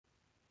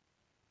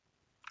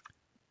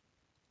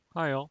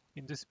Hi all,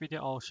 in this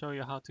video I'll show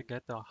you how to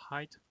get the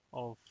height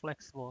of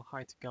flexible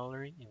height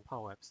gallery in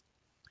PowerApps.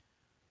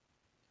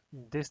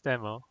 In this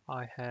demo,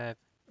 I have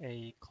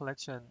a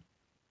collection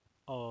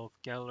of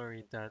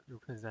gallery that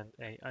represent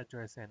a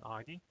address and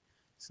ID.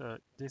 So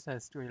this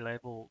has three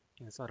labels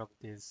inside of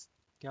this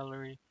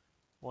gallery.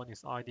 One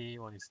is ID,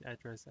 one is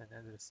address and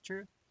address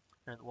 2,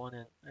 and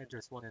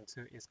address 1 and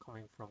 2 is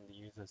coming from the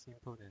user's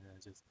input and I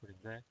just put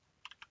it there.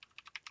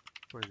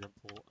 For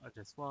example,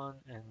 address 1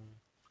 and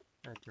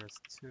address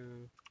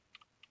 2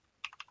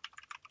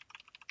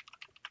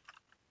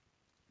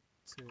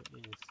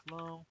 is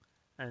long,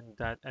 and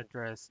that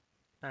address,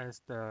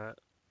 as the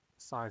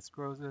size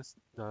grows,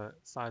 the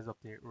size of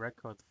the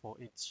record for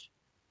each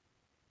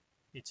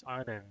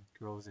item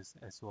grows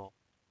as well,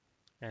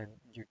 and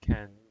you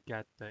can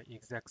get the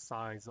exact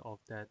size of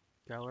that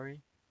gallery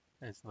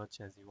as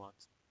much as you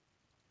want.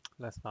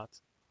 Let's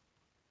start.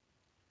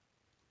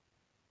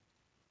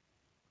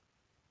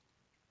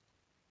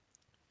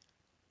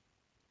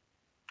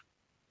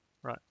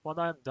 Right, what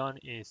I've done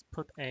is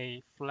put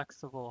a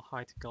flexible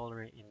height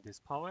gallery in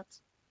this PowerApps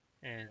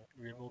and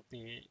remove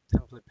the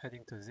template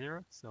padding to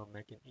 0, so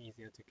make it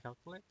easier to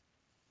calculate.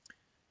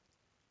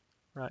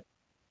 Right,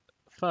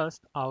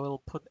 first I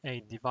will put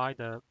a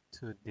divider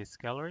to this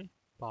gallery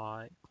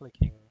by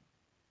clicking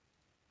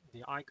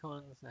the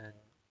icons and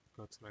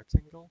go to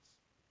rectangles.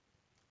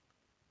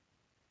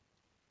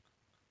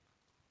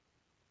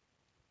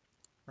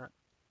 Right,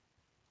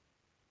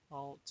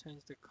 I'll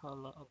change the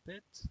color a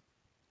bit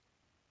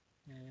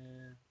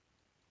and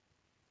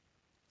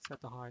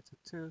set the height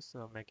to 2,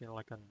 so make it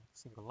like a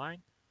single line.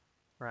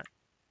 Right,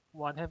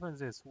 what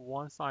happens is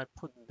once I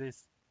put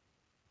this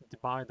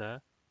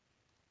divider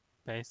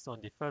based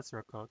on the first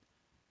record,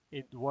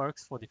 it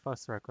works for the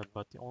first record,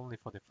 but only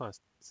for the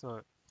first.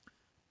 So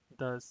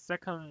the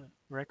second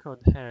record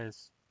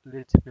has a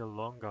little bit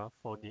longer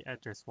for the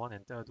address 1,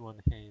 and third one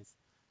has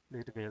a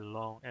little bit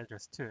long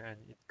address 2, and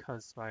it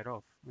cuts right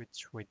off,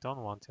 which we don't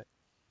want it.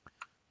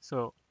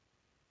 So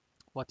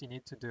what you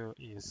need to do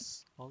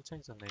is, I'll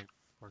change the name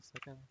for a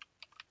second.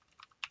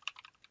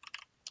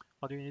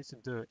 What you need to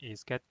do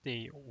is get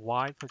the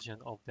Y position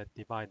of that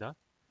divider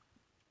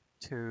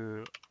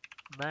to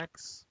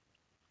max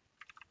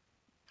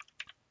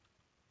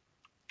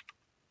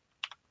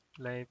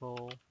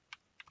label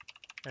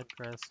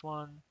address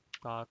 1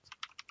 dot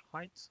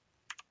height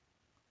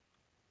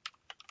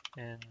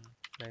and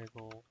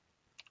label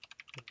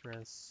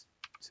address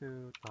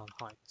 2 dot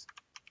height.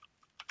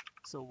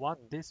 So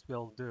what this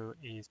will do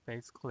is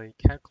basically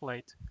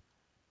calculate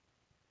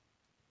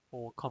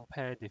or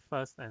compare the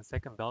first and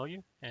second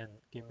value and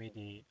give me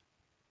the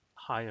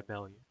higher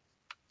value.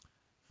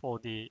 For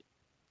the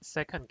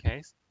second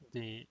case,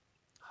 the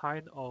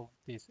height of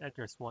this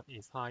address 1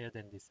 is higher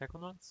than the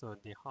second one, so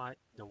the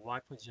Y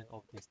position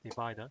of this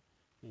divider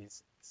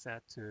is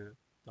set to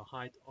the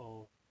height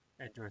of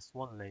address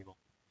 1 label.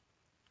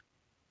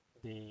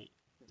 The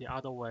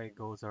other way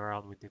goes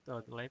around with the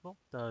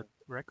third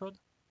record.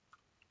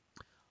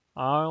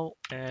 I'll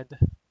add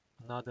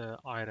another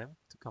item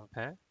to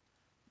compare,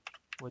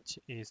 which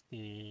is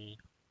the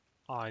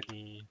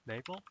ID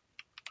label,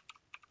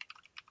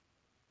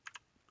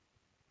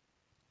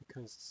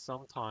 because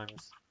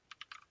sometimes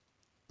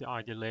the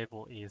ID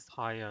label is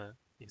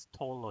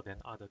taller than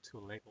other two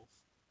labels,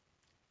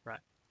 right?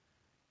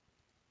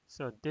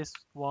 So this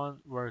one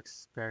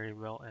works very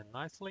well and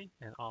nicely,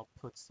 and I'll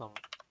put some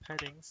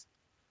paddings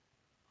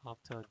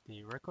after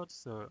the record,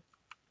 so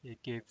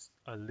it gives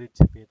a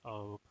little bit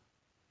of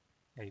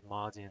a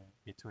margin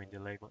between the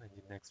label and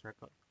the next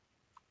record.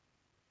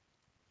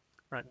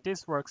 Right,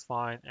 this works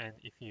fine, and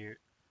if you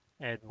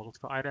add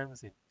multiple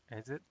items, it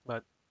adds it,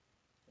 but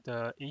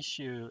the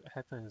issue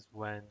happens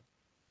when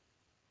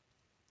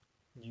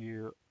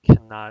you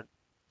cannot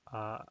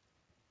uh,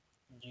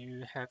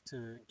 you have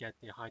to get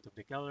the height of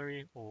the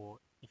gallery, or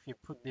if you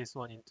put this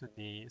one into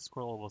the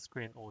scrollable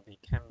screen or the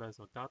canvas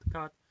or dot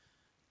cut,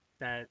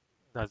 that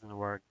doesn't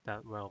work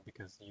that well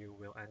because you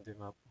will end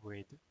up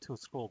with two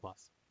scroll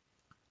bars.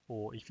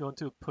 Or if you want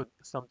to put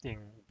something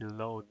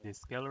below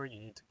this gallery,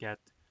 you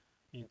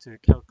need to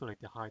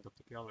calculate the height of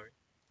the gallery.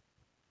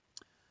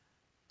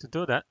 To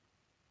do that,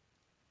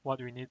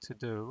 what we need to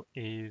do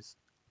is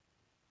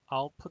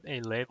I'll put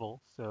a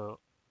label, so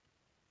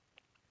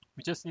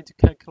we just need to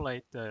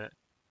calculate the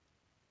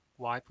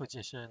Y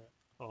position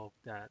of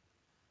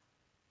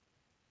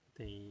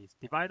the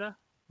divider,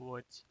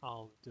 which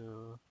I'll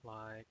do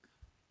like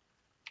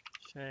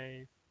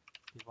shape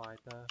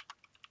divider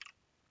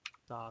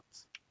dot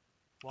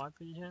Y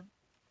position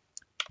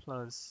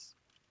plus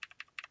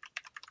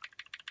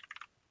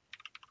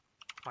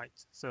height.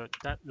 So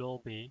that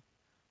will be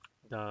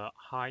the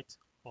height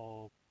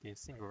of the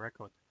single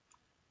record.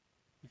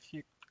 If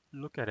you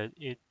look at it,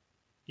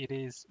 it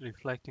is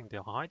reflecting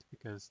the height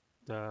because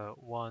the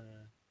one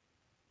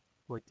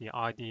with the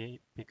ID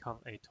become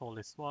a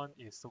tallest one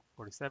is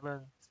 47,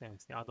 same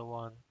as the other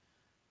one,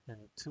 and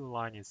two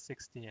line is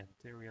 60 and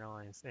three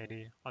line is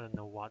 80. I don't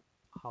know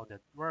how that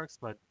works,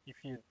 but if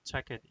you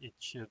check it, it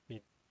should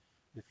be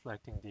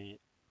reflecting the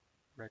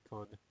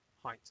record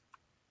height.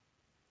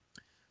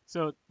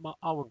 So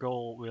our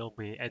goal will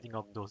be adding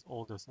up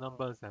all those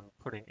numbers and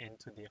putting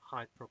into the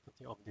height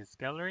property of this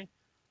gallery,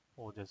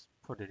 or just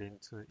put it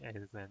into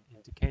as an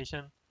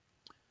indication.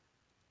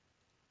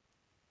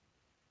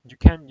 You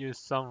can use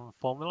some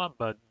formula,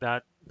 but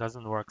that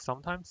doesn't work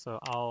sometimes. So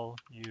I'll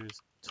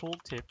use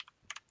tooltip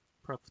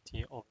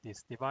property of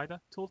this divider.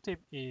 Tooltip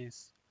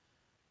is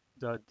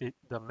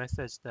the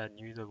message that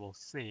user will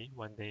see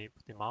when they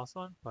put the mouse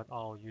on, but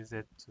I'll use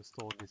it to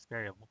store this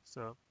variable.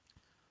 So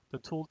the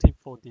tooltip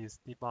for this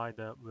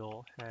divider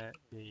will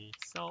be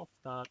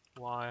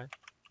self.y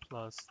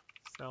plus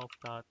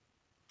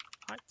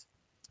self.height.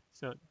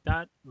 So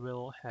that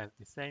will have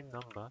the same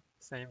number,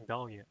 same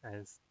value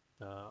as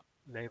the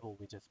label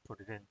we just put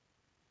it in.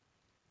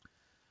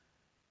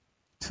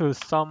 To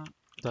sum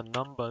the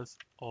numbers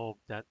of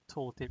that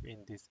tooltip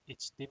in this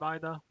each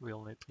divider,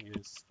 we'll need to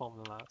use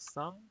formula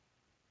sum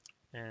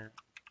and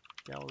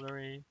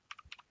gallery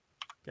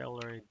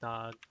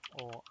dot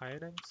all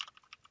items,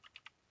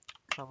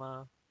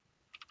 comma,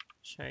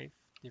 shape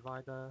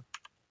divider,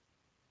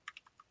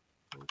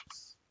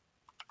 oops,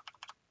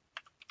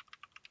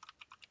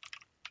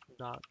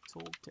 dot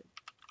tooltip.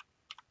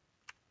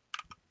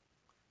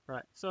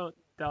 Right, so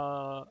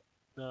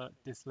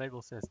this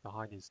label says the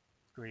height is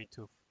 3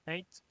 to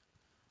 8.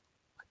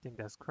 I think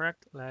that's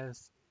correct.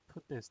 Let's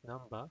put this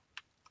number,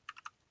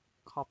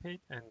 copy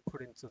it, and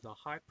put into the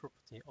height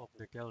property of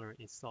the gallery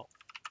itself.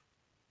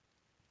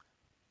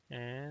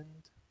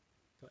 And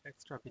the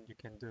extra bit you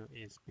can do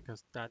is,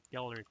 because that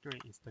gallery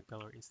 3 is the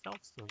gallery itself,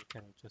 so you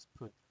can just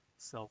put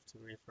self to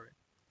refer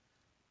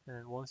it.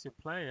 And once you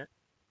play it,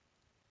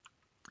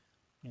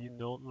 you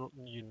no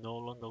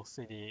longer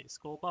see the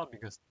scroll bar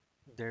because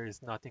there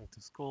is nothing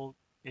to scroll.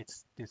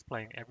 It's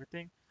displaying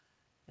everything.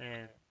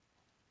 And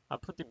I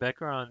put the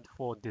background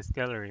for this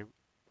gallery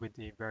with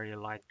the very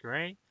light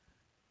gray,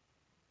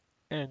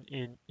 and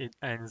it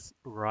ends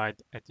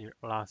right at the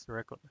last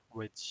record,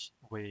 which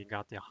we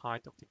got the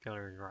height of the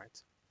gallery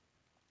right.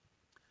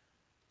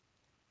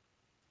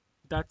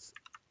 That's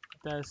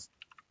that's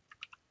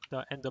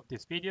the end of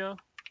this video.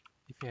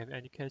 If you have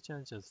any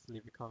questions, just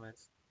leave your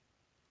comments.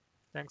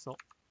 Thanks all.